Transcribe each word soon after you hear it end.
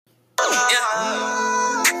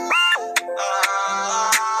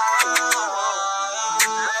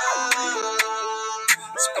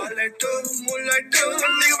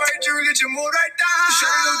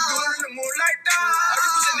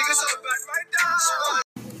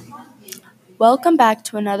Welcome back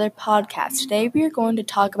to another podcast. Today we are going to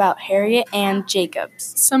talk about Harriet Ann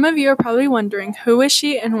Jacobs. Some of you are probably wondering, who is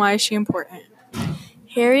she and why is she important?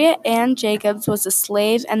 Harriet Ann Jacobs was a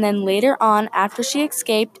slave, and then later on, after she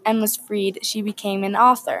escaped and was freed, she became an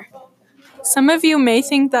author. Some of you may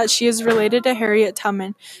think that she is related to Harriet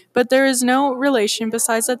Tubman, but there is no relation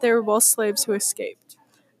besides that they were both slaves who escaped.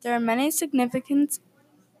 There are many significant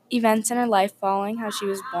events in her life following how she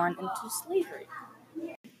was born into slavery.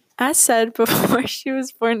 As said before, she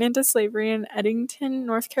was born into slavery in Edenton,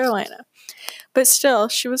 North Carolina. But still,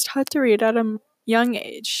 she was taught to read at a young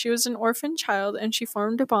age. She was an orphan child, and she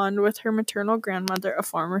formed a bond with her maternal grandmother, a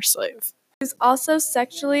former slave. She was also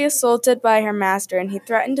sexually assaulted by her master, and he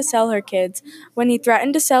threatened to sell her kids. When he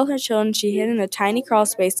threatened to sell her children, she hid in a tiny crawl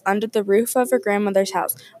space under the roof of her grandmother's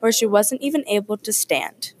house, where she wasn't even able to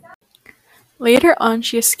stand. Later on,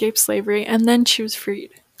 she escaped slavery, and then she was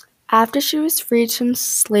freed. After she was freed from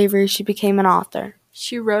slavery, she became an author.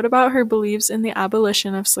 She wrote about her beliefs in the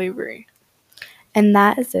abolition of slavery. And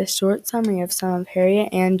that is a short summary of some of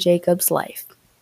Harriet Ann Jacobs' life.